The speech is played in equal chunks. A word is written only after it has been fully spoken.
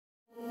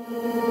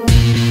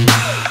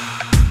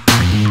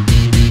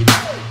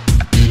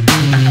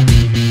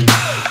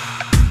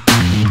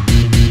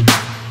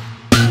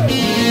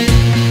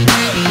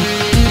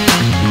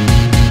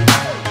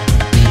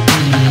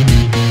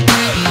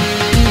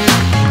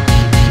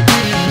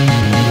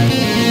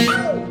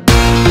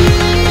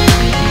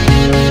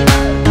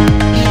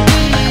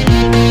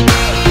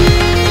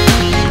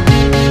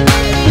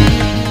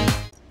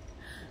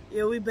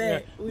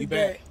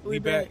We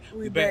back.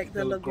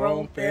 The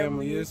LaGrown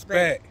family is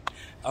back.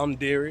 I'm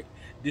Derek.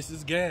 This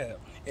is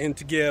Gab. And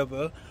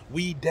together,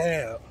 we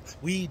dab.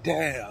 We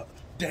dab.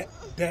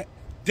 Dab.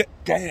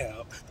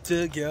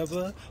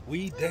 Together,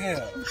 we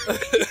dab.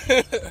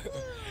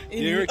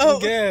 Derek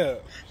and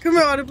Gab. Come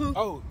here, Audible.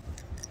 Oh.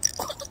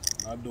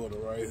 My daughter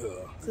right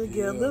here.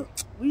 Together,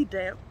 we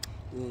dab.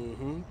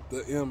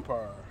 The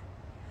Empire.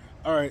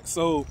 Alright,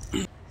 so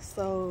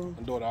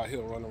my daughter out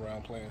here running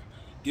around playing.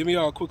 Give me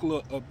a quick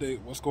little update.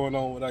 What's going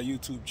on with our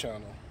YouTube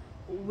channel?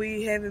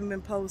 We haven't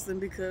been posting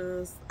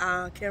because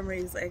our camera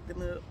is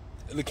acting up.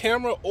 The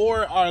camera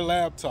or our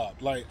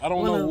laptop. Like, I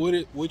don't know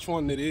which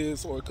one it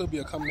is, or it could be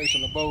a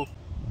combination of both.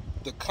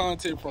 The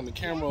content from the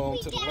camera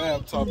onto the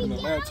laptop, and the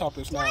laptop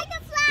is not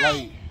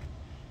like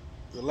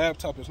the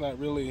laptop is not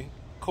really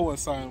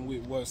coinciding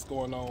with what's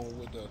going on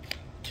with the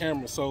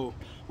camera. So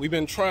we've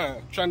been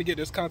trying to get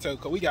this content,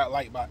 because we got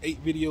like about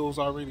 8 videos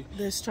already.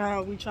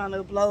 We trying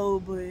to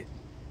upload, but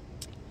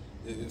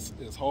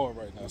it's hard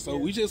right now. So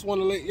we just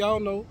want to let y'all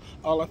know,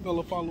 all our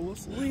fellow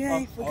followers, we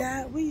ain't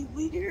forgot. We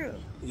here.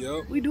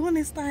 Yep. We doing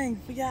this thing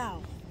for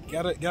y'all.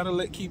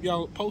 Gotta keep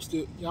y'all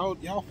posted. Y'all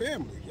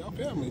family.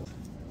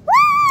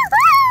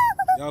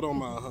 Y'all don't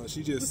mind her.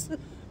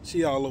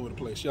 She all over the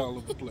place.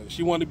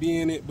 She want to be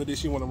in it, but then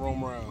she want to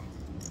roam around.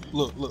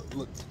 Look.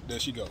 There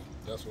she go.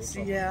 That's what I'm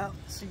talking about.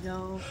 She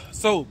gone.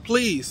 So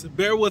please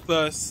bear with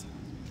us.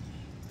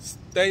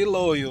 Stay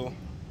loyal.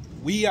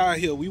 We out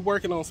here. We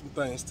working on some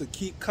things to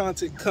keep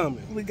content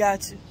coming. We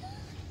got you.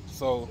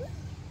 So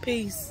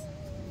peace.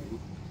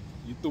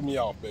 You threw me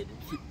off, baby.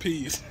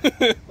 Peace.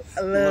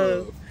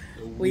 Love.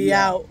 We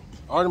out.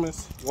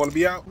 Artemis, you want to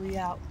be out? We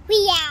out.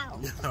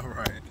 All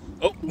right.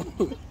 Oh,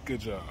 good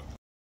job.